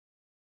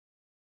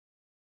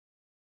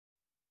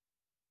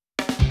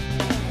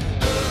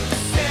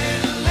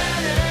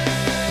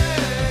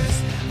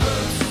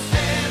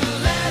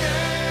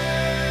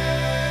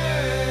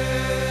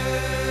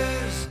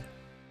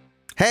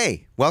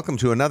Hey, welcome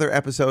to another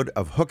episode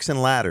of Hooks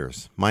and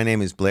Ladders. My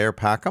name is Blair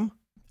Packham.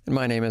 And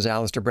my name is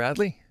Allister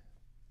Bradley.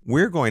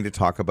 We're going to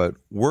talk about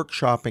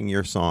workshopping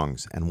your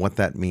songs and what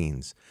that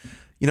means.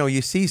 You know,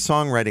 you see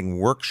songwriting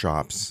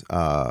workshops.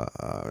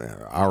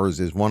 Ours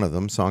is one of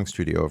them, Song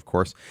Studio, of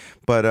course.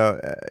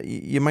 But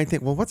you might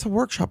think, well, what's a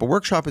workshop? A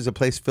workshop is a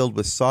place filled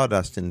with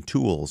sawdust and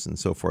tools and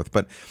so forth.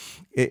 But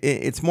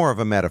it's more of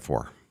a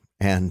metaphor.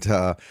 And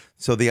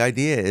so the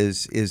idea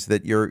is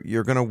that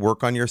you're going to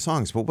work on your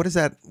songs. But what does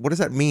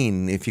that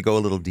mean if you go a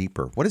little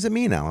deeper? What does it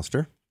mean,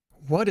 Allister?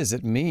 What does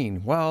it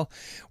mean? Well,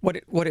 what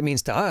it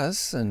means to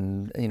us,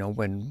 and you know,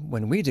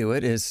 when we do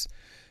it, is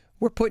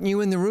we're putting you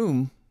in the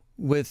room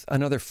with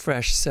another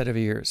fresh set of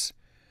ears.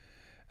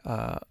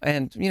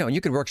 And you know,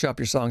 you could workshop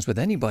your songs with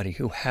anybody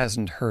who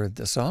hasn't heard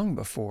the song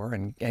before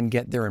and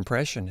get their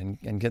impression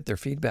and get their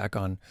feedback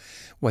on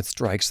what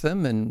strikes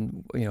them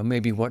and, you know,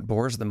 maybe what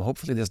bores them.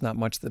 Hopefully there's not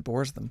much that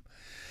bores them.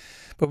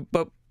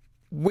 But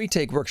we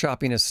take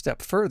workshopping a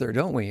step further,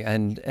 don't we?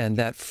 And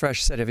that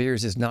fresh set of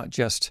ears is not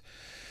just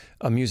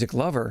a music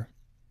lover,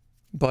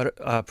 but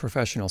a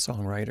professional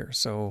songwriter.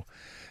 So,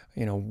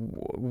 you know,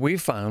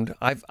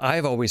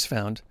 I've always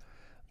found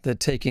that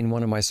taking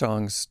one of my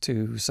songs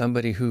to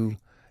somebody who,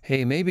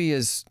 hey, maybe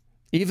is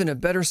even a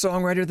better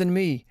songwriter than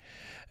me,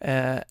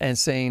 and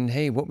saying,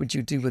 hey, what would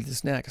you do with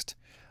this next?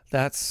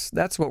 That's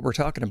what we're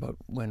talking about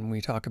when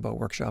we talk about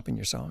workshopping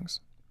your songs.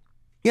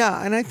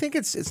 Yeah, and I think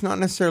it's not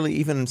necessarily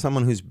even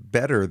someone who's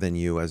better than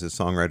you as a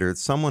songwriter.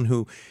 It's someone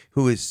who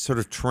is sort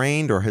of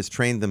trained or has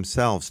trained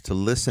themselves to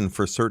listen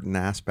for certain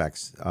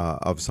aspects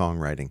of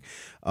songwriting.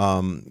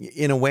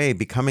 In a way,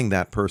 becoming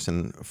that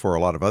person for a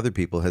lot of other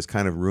people has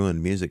kind of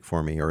ruined music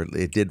for me, or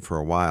it did for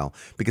a while,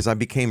 because I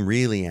became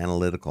really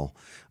analytical.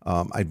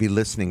 I'd be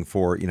listening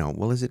for, you know,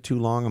 well, is it too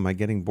long? Am I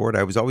getting bored?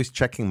 I was always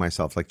checking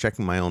myself, like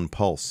checking my own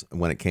pulse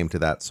when it came to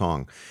that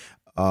song.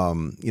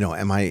 You know,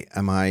 am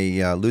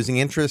I losing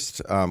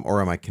interest,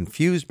 or am I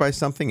confused by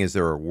something? Is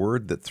there a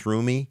word that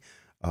threw me?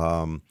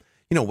 You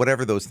know,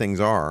 whatever those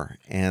things are.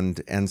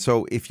 And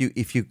so if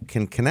you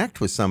can connect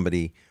with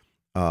somebody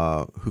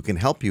who can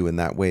help you in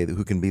that way,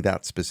 who can be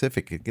that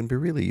specific, it can be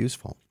really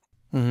useful.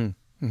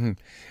 Mm-hmm.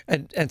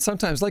 Mm-hmm. And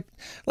sometimes,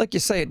 like you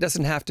say, it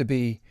doesn't have to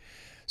be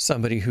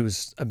somebody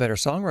who's a better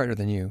songwriter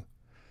than you.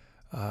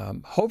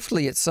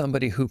 Hopefully it's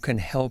somebody who can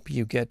help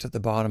you get to the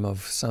bottom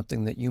of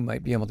something that you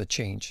might be able to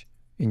change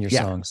in your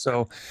song.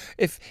 So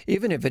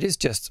even if it is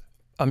just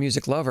a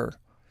music lover,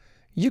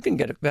 you can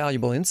get a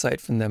valuable insight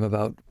from them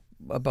about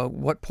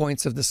what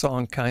points of the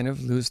song kind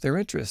of lose their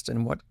interest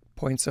and what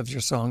points of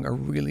your song are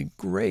really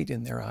great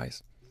in their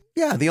eyes.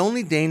 Yeah, the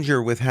only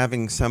danger with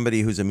having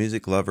somebody who's a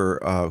music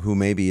lover who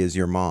maybe is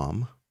your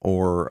mom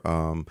or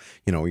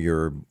you know,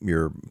 your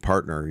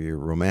partner, your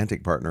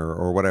romantic partner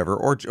or whatever,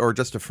 or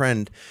just a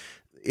friend,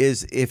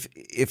 is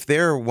if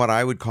they're what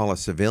I would call a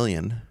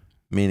civilian,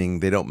 meaning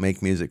they don't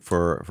make music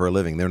for a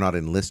living. They're not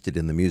enlisted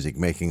in the music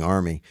making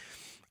army.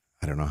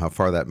 I don't know how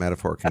far that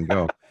metaphor can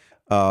go.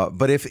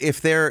 But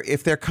if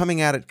they're coming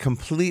at it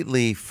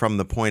completely from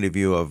the point of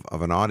view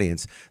of an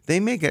audience, they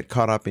may get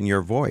caught up in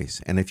your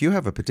voice. And if you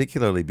have a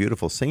particularly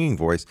beautiful singing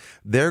voice,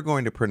 they're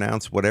going to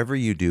pronounce whatever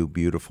you do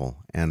beautiful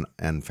and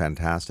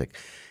fantastic.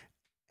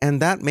 And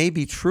that may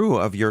be true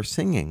of your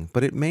singing,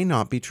 but it may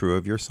not be true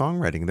of your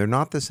songwriting. They're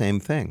not the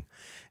same thing.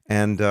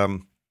 And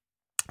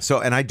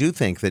and I do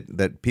think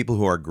that people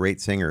who are great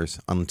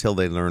singers, until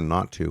they learn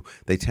not to,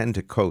 they tend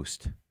to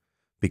coast,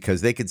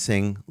 because they could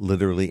sing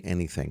literally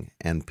anything,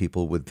 and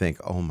people would think,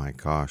 "Oh my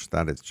gosh,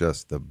 that is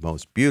just the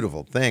most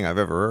beautiful thing I've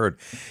ever heard,"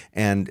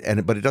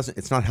 but it doesn't.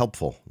 It's not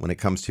helpful when it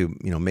comes to,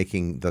 you know,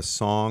 making the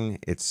song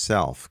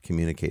itself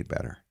communicate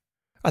better.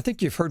 I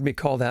think you've heard me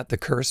call that the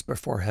curse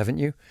before, haven't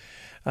you?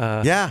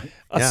 Yeah,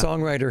 a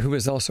songwriter who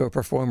is also a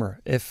performer.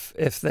 If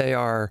they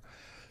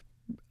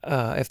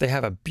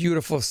have a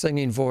beautiful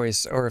singing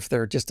voice, or if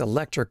they're just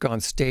electric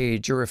on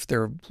stage, or if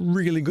they're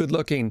really good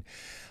looking,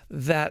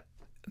 that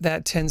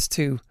tends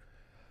to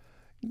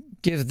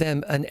give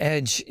them an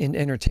edge in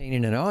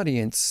entertaining an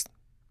audience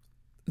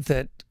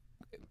that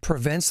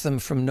prevents them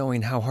from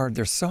knowing how hard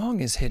their song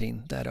is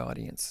hitting that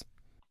audience.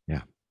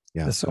 Yeah,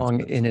 yeah. The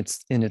song in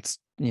its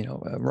you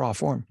know, raw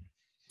form.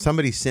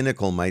 Somebody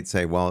cynical might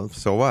say, well,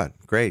 so what?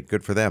 Great,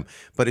 good for them.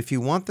 But if you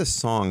want the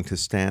song to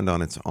stand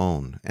on its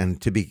own and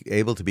to be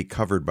able to be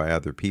covered by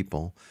other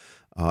people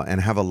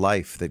and have a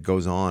life that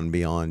goes on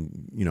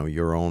beyond, you know,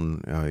 your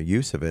own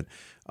use of it,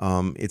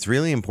 it's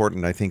really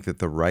important, I think, that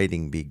the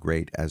writing be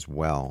great as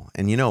well.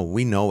 And, you know,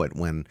 we know it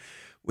when,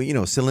 you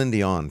know, Celine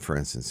Dion, for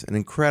instance, an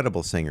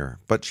incredible singer,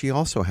 but she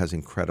also has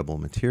incredible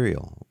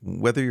material.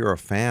 Whether you're a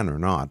fan or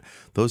not,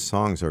 those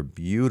songs are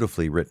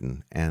beautifully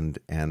written and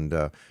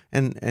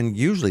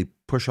usually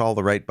push all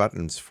the right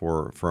buttons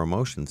for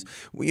emotions.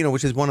 You know,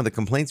 which is one of the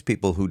complaints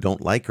people who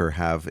don't like her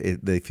have.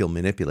 They feel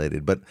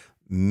manipulated, but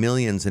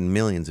millions and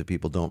millions of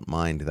people don't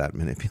mind that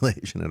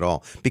manipulation at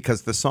all,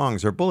 because the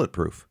songs are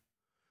bulletproof.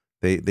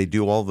 They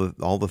do all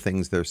the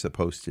things they're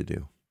supposed to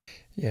do.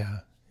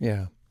 Yeah,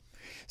 yeah.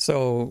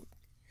 So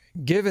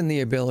given the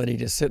ability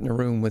to sit in a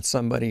room with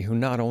somebody who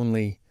not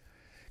only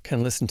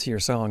can listen to your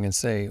song and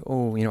say,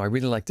 oh, I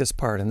really like this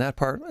part, and that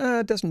part,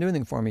 it doesn't do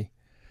anything for me.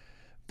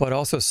 But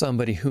also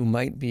somebody who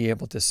might be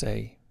able to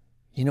say,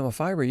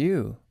 if I were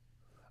you,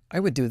 I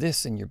would do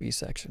this in your B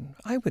section.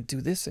 I would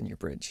do this in your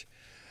bridge.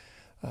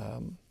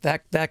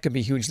 That could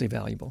be hugely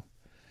valuable.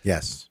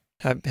 Yes.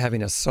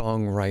 Having a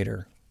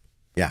songwriter.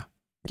 Yeah.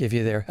 Give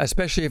you there,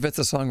 especially if it's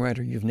a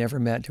songwriter you've never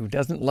met who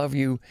doesn't love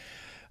you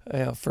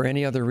for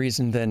any other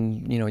reason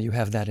than you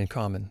have that in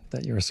common,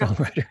 that you're a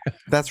songwriter.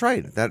 That's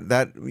right.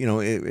 That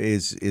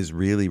is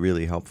really,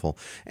 really helpful.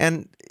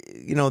 And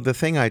the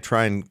thing I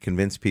try and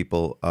convince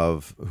people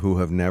of who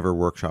have never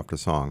workshopped a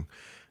song,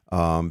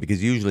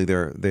 because usually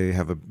they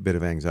have a bit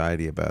of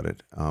anxiety about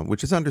it,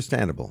 which is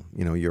understandable.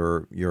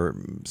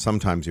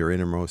 Sometimes your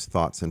innermost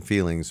thoughts and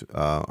feelings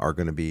are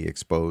going to be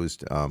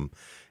exposed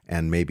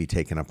and maybe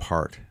taken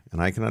apart,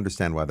 and I can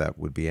understand why that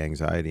would be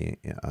anxiety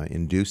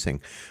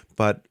inducing.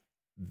 But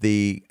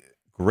the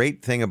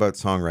great thing about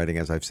songwriting,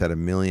 as I've said a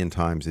million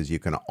times, is you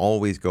can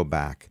always go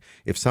back.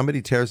 If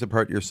somebody tears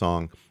apart your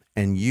song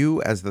and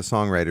you as the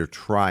songwriter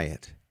try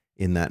it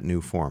in that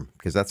new form,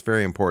 because that's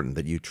very important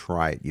that you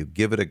try it, you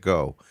give it a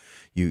go,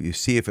 you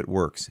see if it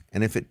works.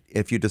 And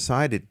if you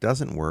decide it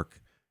doesn't work,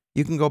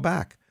 you can go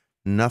back.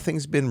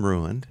 Nothing's been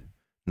ruined.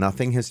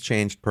 Nothing has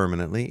changed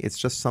permanently. It's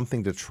just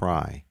something to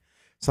try.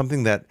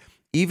 Something that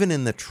even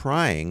in the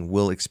trying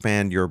will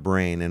expand your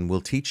brain and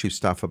will teach you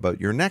stuff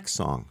about your next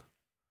song.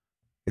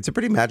 It's a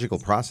pretty magical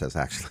process,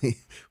 actually.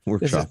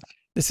 Workshop.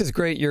 This is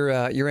great.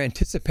 You're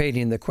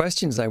anticipating the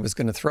questions I was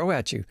going to throw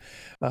at you.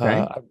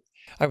 Okay.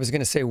 I was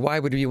going to say, why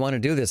would you want to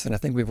do this? And I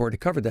think we've already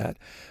covered that.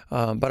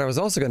 But I was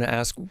also going to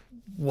ask,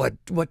 what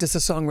does a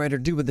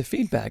songwriter do with the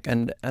feedback?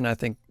 And I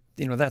think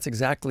that's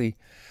exactly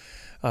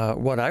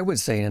what I would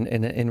say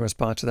in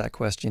response to that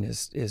question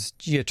is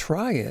you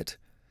try it,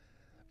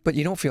 but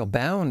you don't feel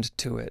bound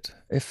to it.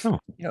 If a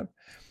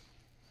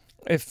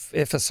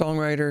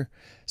songwriter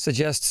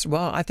suggests,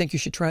 well, I think you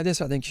should try this.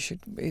 I think you should.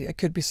 It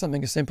could be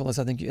something as simple as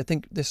I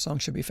think this song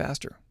should be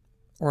faster,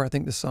 or I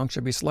think this song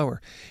should be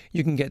slower.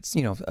 You can get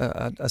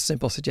a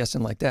simple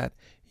suggestion like that.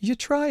 You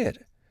try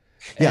it,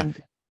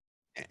 and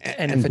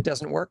if it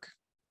doesn't work,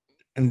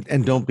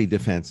 and don't be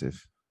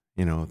defensive.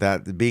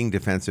 That being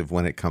defensive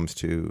when it comes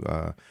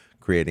to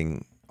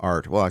creating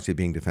art. Well, actually,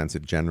 being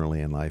defensive generally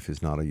in life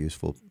is not a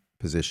useful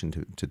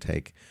position to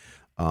take.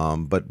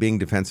 But being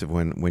defensive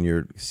when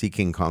you're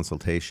seeking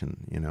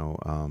consultation,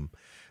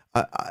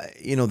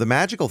 the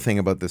magical thing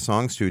about the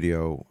song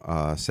studio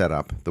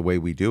setup, the way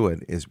we do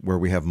it, is where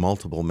we have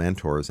multiple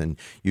mentors and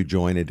you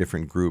join a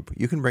different group.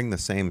 You can bring the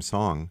same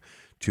song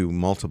to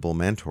multiple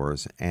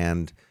mentors,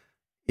 and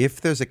if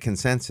there's a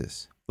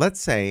consensus, let's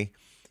say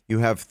you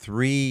have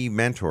 3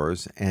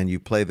 mentors and you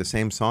play the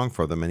same song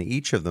for them, and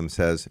each of them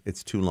says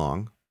it's too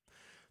long,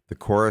 the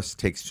chorus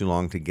takes too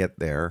long to get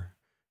there.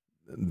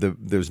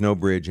 There's no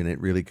bridge and it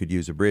really could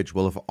use a bridge.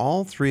 Well, if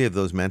all 3 of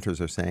those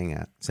mentors are saying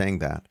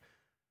that,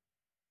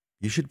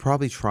 you should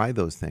probably try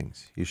those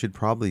things. You should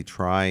probably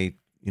try,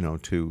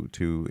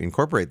 to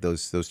incorporate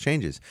those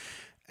changes.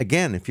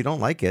 Again, if you don't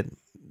like it,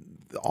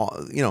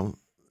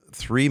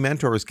 3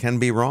 mentors can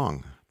be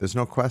wrong. There's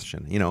no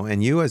question,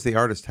 and you as the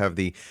artist have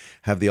the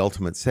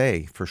ultimate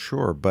say for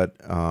sure. But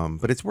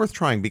it's worth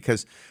trying,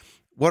 because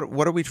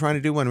what are we trying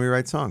to do when we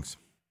write songs?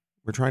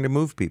 We're trying to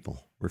move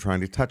people. We're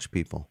trying to touch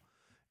people.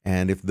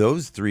 And if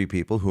those 3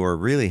 people who are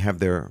really have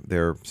their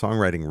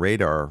songwriting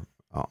radar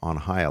on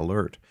high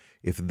alert,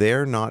 if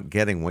they're not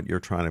getting what you're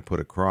trying to put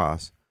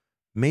across,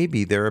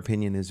 maybe their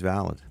opinion is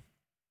valid.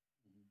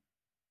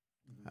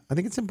 I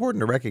think it's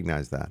important to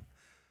recognize that.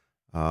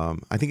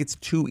 I think it's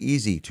too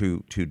easy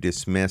to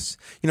dismiss.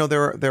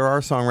 There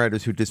are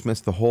songwriters who dismiss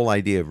the whole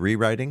idea of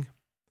rewriting.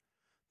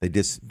 They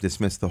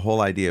dismiss the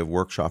whole idea of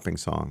workshopping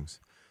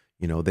songs.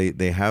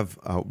 They have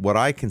what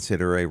I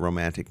consider a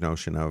romantic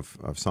notion of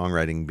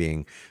songwriting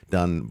being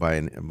done by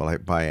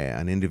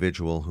an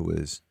individual who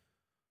is,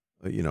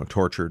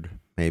 tortured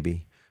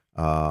maybe,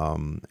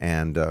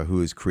 and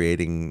who is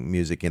creating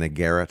music in a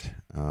garret.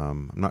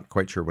 I'm not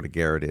quite sure what a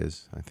garret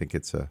is. I think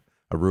it's a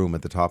room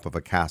at the top of a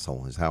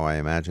castle is how I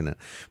imagine it.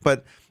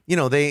 But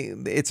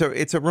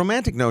it's a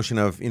romantic notion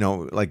of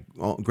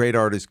great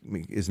art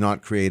is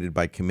not created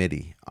by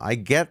committee. I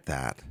get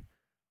that.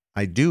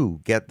 I do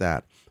get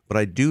that. But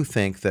I do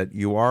think that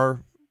you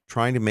are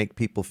trying to make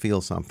people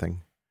feel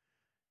something.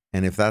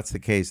 And if that's the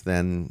case,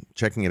 then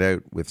checking it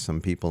out with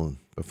some people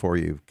before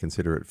you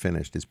consider it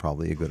finished is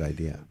probably a good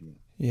idea.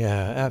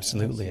 Yeah,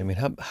 absolutely. I mean,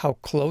 how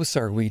close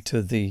are we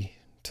to the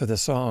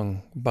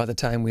song by the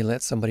time we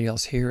let somebody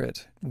else hear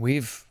it?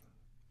 We've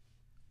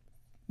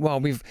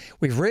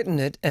written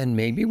it, and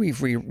maybe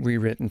we've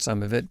rewritten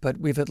some of it, but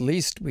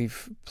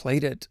we've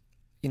played it,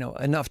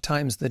 enough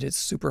times that it's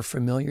super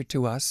familiar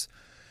to us.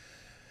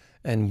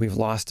 And we've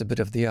lost a bit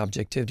of the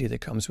objectivity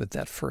that comes with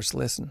that first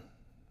listen.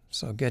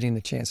 So getting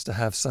the chance to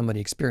have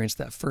somebody experience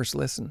that first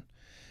listen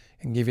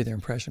and give you their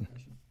impression.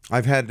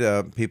 I've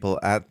had people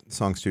at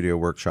Song Studio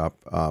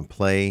Workshop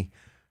play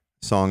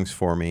songs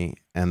for me,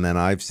 and then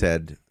I've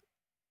said,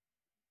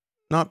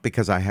 not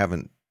because I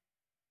haven't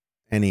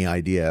any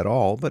idea at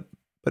all, but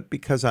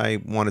because I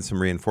wanted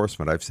some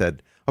reinforcement, I've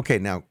said, okay,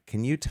 now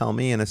can you tell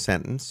me in a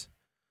sentence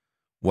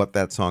what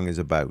that song is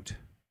about?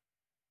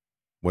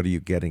 What are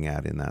you getting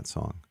at in that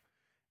song?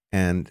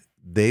 And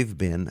they've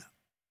been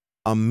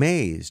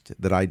amazed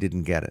that I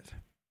didn't get it.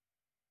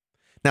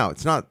 Now,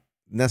 it's not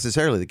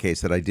necessarily the case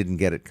that I didn't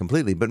get it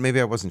completely, but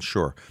maybe I wasn't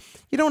sure.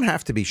 You don't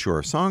have to be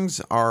sure. Songs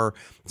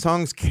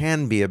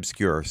can be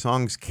obscure.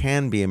 Songs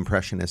can be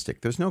impressionistic.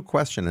 There's no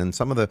question. And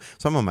some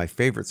of my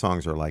favorite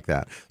songs are like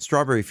that.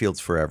 Strawberry Fields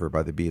Forever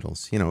by the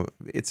Beatles. You know,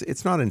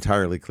 it's not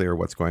entirely clear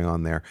what's going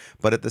on there,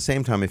 but at the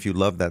same time, if you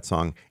love that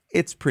song,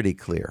 it's pretty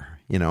clear,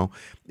 you know,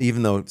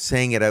 even though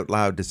saying it out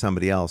loud to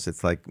somebody else,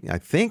 it's like, I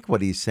think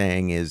what he's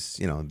saying is,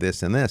 you know,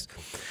 this and this.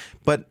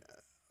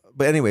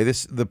 But anyway,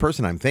 the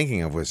person I'm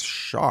thinking of was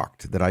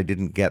shocked that I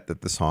didn't get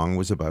that the song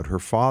was about her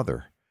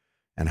father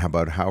and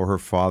about how her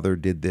father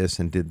did this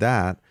and did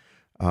that,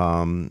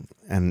 and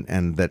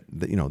that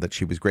you know, that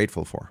she was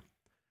grateful for.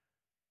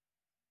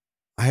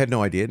 I had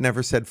no idea. It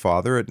never said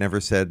father. It never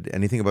said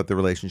anything about the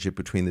relationship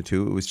between the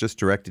two. It was just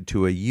directed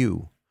to a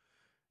you,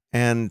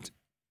 and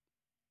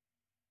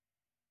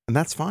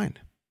that's fine.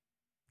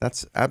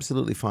 That's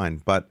absolutely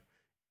fine. But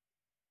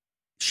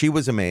she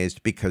was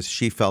amazed because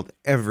she felt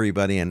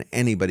everybody and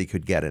anybody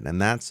could get it. And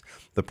that's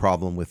the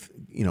problem with,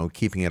 you know,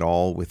 keeping it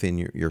all within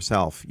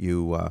yourself.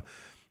 You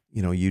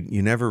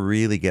never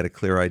really get a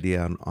clear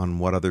idea on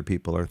what other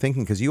people are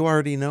thinking because you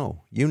already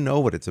know. You know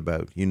what it's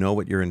about. You know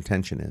what your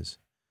intention is.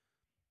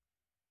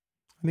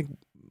 I think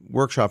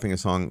workshopping a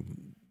song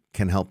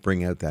can help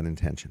bring out that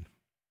intention.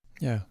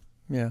 Yeah,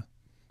 yeah.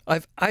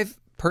 I've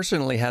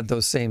personally had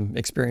those same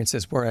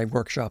experiences where I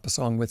workshop a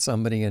song with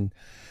somebody and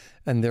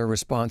their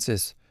response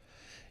is,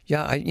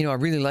 yeah, I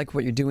really like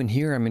what you're doing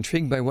here. I'm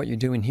intrigued by what you're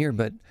doing here,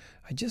 but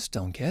I just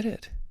don't get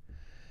it.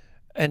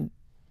 And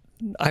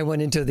I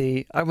went into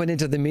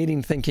the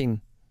meeting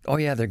thinking, oh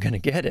yeah, they're going to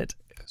get it.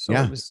 So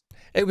yeah.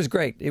 it was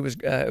great. It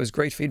was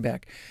great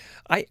feedback.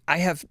 I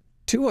have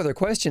two other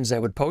questions I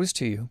would pose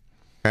to you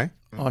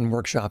on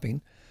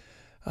workshopping.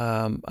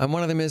 And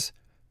one of them is,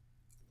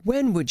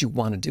 when would you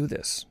want to do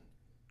this?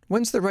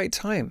 When's the right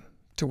time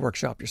to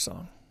workshop your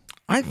song?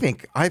 I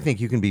think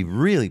you can be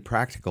really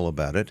practical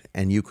about it,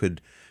 and you could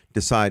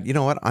decide, you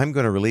know what, I'm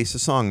going to release a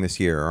song this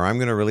year, or I'm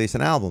going to release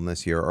an album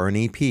this year, or an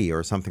EP,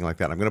 or something like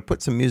that. I'm going to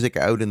put some music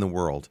out in the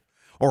world,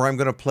 or I'm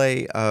going to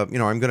play,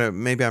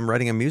 maybe I'm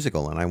writing a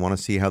musical, and I want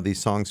to see how these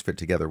songs fit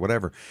together,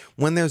 whatever.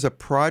 When there's a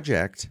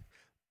project,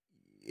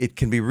 it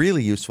can be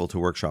really useful to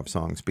workshop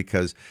songs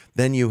because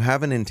then you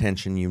have an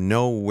intention, you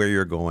know where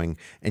you're going,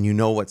 and you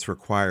know what's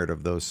required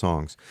of those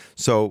songs.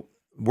 So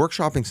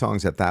workshopping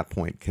songs at that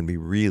point can be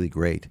really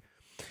great.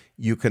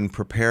 You can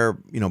prepare,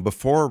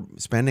 before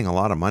spending a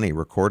lot of money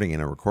recording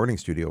in a recording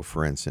studio,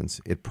 for instance,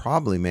 it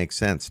probably makes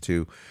sense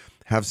to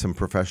have some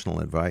professional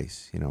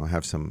advice,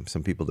 have some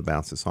people to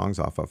bounce the songs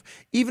off of.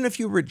 Even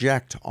if you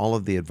reject all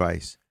of the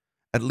advice,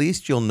 at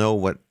least you'll know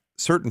what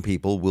certain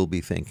people will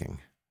be thinking,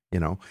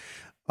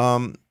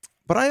 But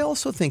I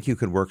also think you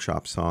could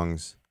workshop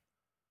songs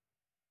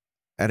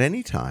at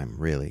any time,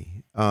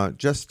 really,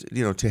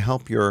 to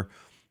help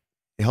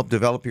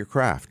develop your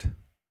craft,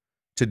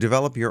 to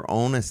develop your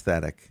own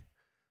aesthetic.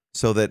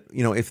 So that,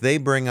 if they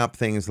bring up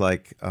things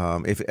like,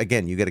 if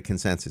again, you get a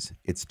consensus,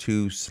 it's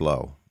too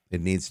slow.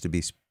 It needs to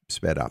be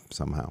sped up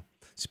somehow,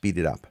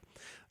 speeded up.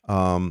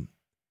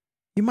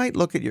 You might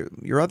look at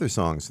your other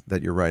songs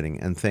that you're writing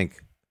and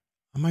think,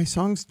 are my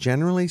songs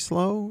generally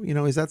slow?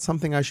 Is that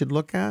something I should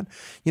look at?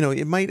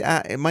 It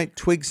might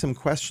twig some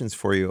questions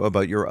for you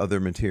about your other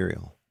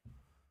material.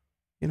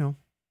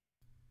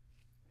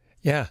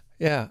 Yeah,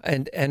 yeah,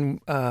 and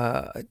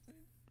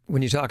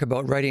when you talk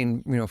about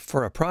writing,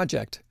 for a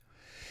project.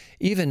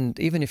 Even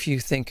if you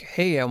think,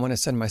 hey, I want to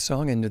send my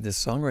song into this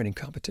songwriting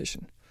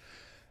competition,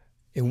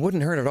 it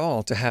wouldn't hurt at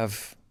all to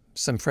have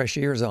some fresh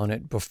ears on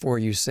it before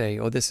you say,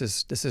 oh, this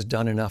is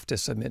done enough to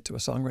submit to a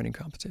songwriting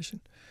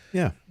competition.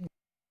 Yeah.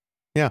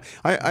 Yeah.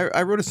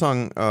 I wrote a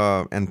song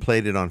and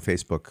played it on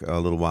Facebook a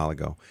little while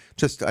ago.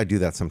 I do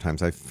that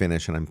sometimes. I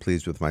finish and I'm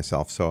pleased with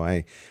myself. So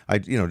I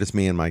just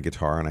me and my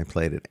guitar, and I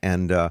played it.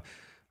 And I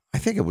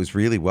think it was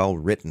really well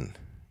written.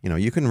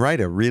 You can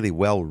write a really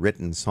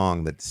well-written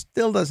song that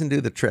still doesn't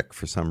do the trick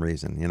for some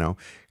reason,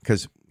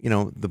 because,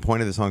 the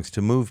point of the song is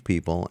to move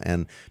people,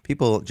 and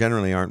people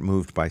generally aren't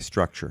moved by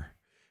structure,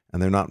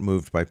 and they're not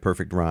moved by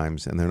perfect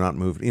rhymes, and they're not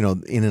moved,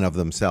 in and of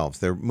themselves.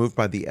 They're moved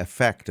by the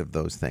effect of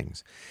those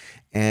things.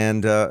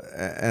 And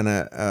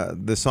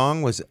the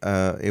song was,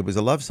 it was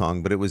a love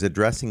song, but it was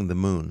addressing the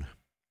moon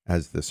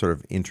as the sort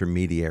of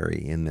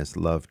intermediary in this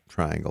love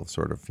triangle,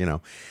 sort of,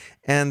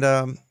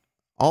 And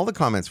all the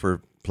comments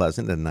were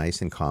pleasant and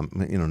nice and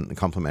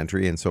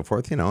complimentary and so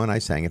forth, and I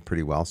sang it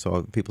pretty well.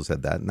 So people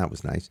said that, and that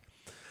was nice.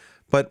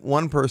 But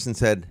one person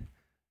said,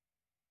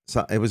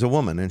 so it was a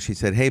woman, and she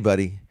said, hey,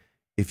 buddy,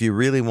 if you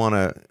really want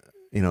to,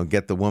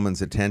 get the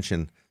woman's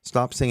attention,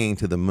 stop singing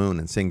to the moon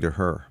and sing to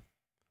her.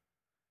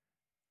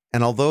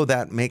 And although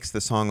that makes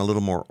the song a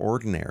little more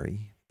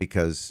ordinary,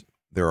 because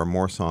there are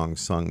more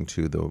songs sung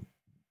to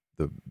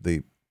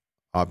the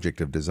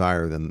object of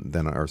desire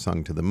than are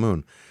sung to the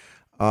moon.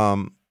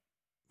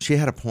 She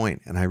had a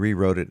point, and I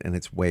rewrote it, and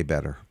it's way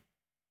better.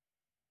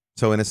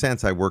 So in a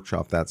sense, I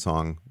workshopped that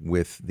song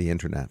with the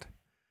internet.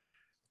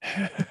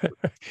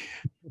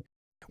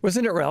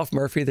 Wasn't it Ralph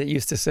Murphy that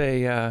used to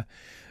say,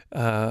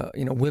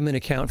 women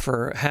account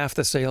for half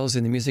the sales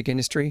in the music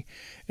industry,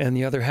 and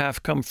the other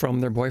half come from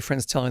their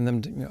boyfriends telling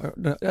them,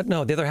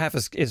 no, the other half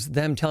is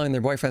them telling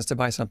their boyfriends to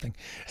buy something.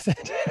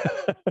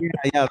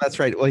 Yeah, that's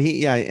right. Well,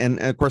 and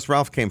of course,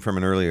 Ralph came from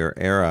an earlier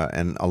era,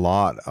 and a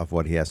lot of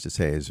what he has to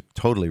say is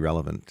totally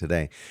relevant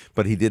today.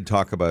 But he did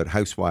talk about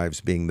housewives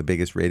being the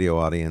biggest radio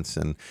audience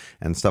and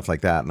stuff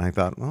like that. And I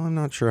thought, well, I'm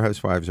not sure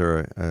housewives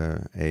are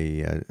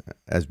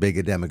as big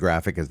a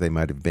demographic as they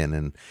might have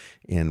been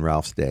in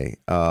Ralph's day.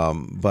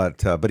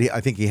 But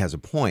I think he has a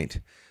point.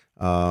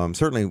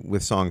 Certainly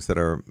with songs that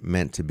are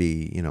meant to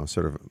be,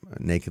 sort of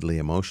nakedly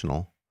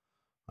emotional.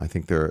 I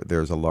think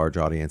there's a large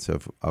audience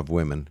of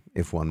women,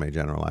 if one may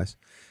generalize.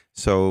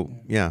 So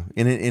yeah,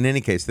 in any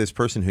case, this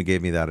person who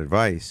gave me that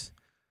advice,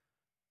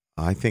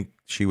 I think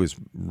she was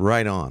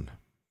right on,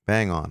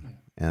 bang on,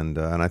 and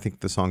I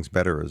think the song's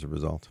better as a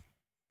result.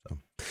 So,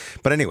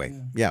 but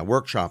anyway, yeah,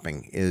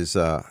 workshopping is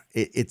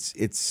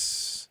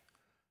it's.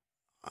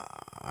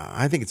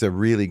 I think it's a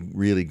really,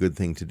 really good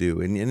thing to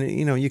do. And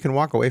you can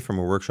walk away from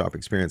a workshop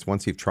experience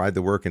once you've tried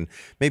the work, and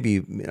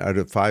maybe out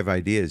of 5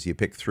 ideas, you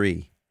pick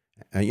 3,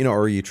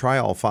 or you try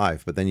all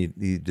 5, but then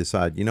you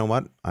decide, you know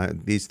what,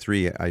 these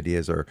 3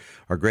 ideas are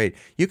great.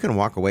 You can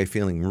walk away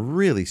feeling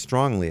really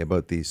strongly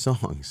about these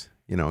songs.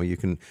 You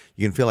can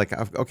feel like,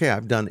 okay,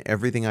 I've done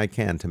everything I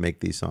can to make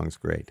these songs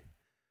great,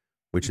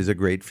 which is a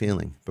great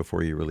feeling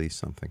before you release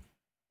something.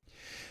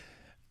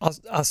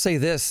 I'll say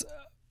this.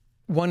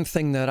 One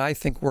thing that I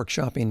think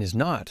workshopping is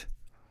not,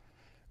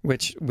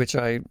 which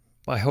I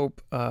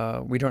hope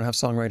we don't have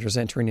songwriters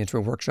entering into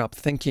a workshop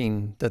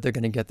thinking that they're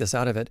going to get this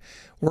out of it.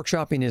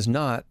 Workshopping is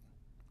not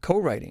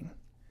co-writing.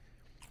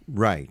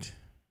 Right.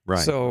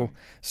 So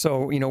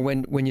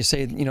when you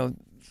say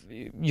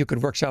you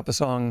could workshop a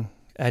song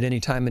at any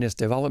time in its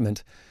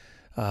development,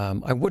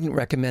 I wouldn't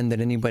recommend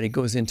that anybody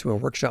goes into a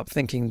workshop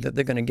thinking that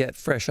they're going to get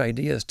fresh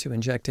ideas to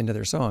inject into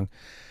their song.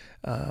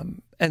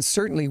 And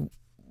certainly,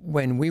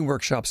 when we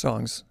workshop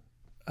songs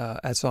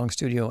at Song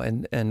Studio,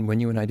 and when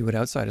you and I do it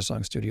outside of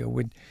Song Studio,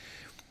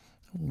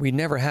 we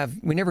never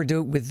do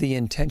it with the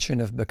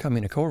intention of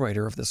becoming a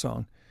co-writer of the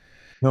song.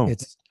 No,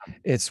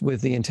 it's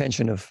with the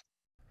intention of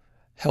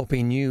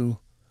helping you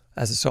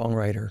as a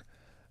songwriter.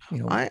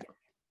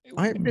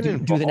 I've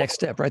been do the next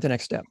step, right? The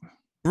next step.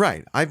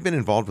 Right. I've been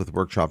involved with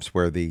workshops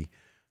where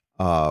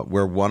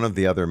where one of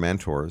the other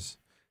mentors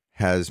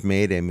has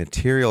made a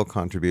material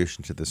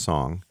contribution to the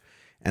song,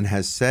 and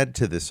has said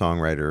to the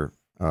songwriter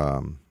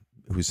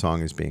whose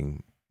song is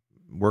being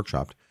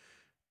workshopped,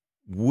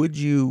 would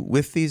you,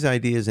 with these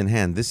ideas in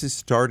hand, this is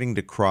starting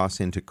to cross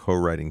into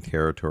co-writing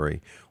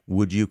territory,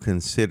 would you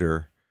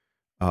consider,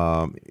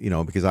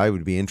 because I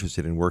would be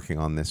interested in working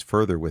on this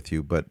further with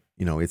you, but,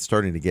 it's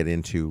starting to get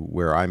into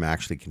where I'm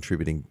actually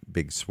contributing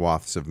big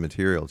swaths of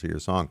material to your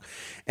song.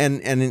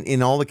 And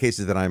in all the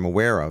cases that I'm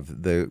aware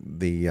of, the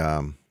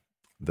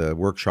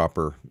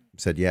workshopper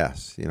said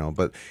yes,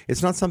 but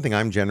it's not something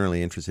I'm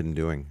generally interested in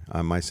doing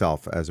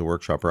myself as a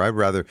workshopper. I'd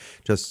rather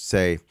just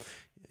say,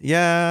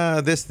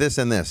 yeah, this,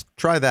 and this,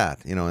 try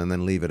that, and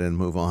then leave it and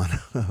move on.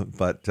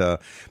 But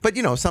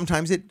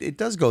sometimes it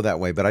does go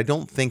that way, but I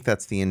don't think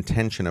that's the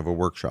intention of a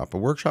workshop. A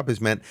workshop is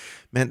meant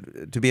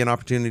to be an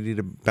opportunity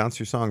to bounce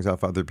your songs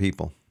off other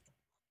people.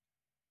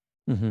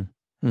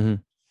 Mm-hmm. Mm-hmm.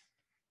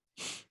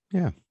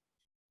 Yeah.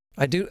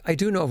 I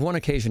do know of one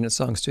occasion at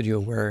Song Studio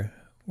where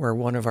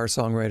one of our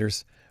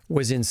songwriters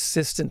was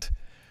insistent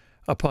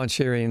upon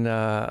sharing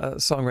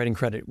songwriting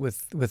credit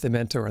with the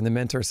mentor, and the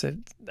mentor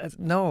said,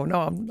 "No,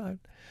 I'm not."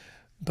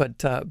 But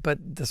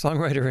the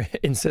songwriter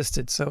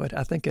insisted, so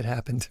I think it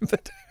happened.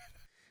 But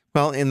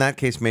well, in that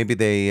case, maybe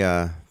the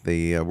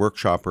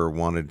workshopper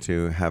wanted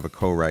to have a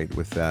co-write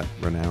with that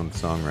renowned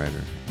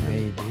songwriter.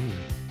 Maybe.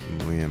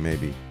 Yeah,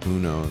 maybe. Who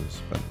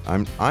knows? But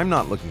I'm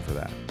not looking for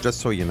that. Just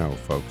so you know,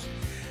 folks.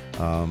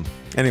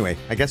 Anyway,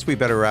 I guess we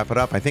better wrap it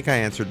up. I think I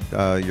answered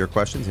your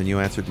questions and you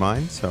answered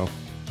mine. So,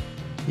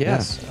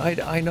 yes,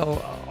 yeah. I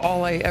know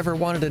all I ever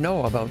wanted to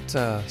know about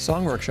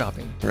song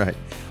workshopping. Right.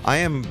 I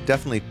am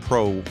definitely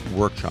pro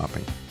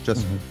workshopping,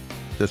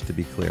 just to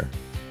be clear.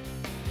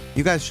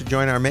 You guys should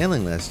join our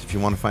mailing list if you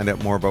want to find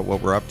out more about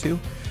what we're up to.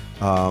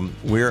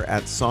 We're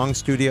at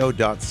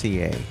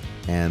songstudio.ca.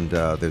 And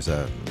there's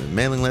a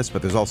mailing list,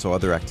 but there's also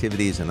other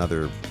activities and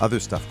other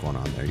stuff going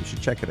on there. You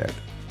should check it out.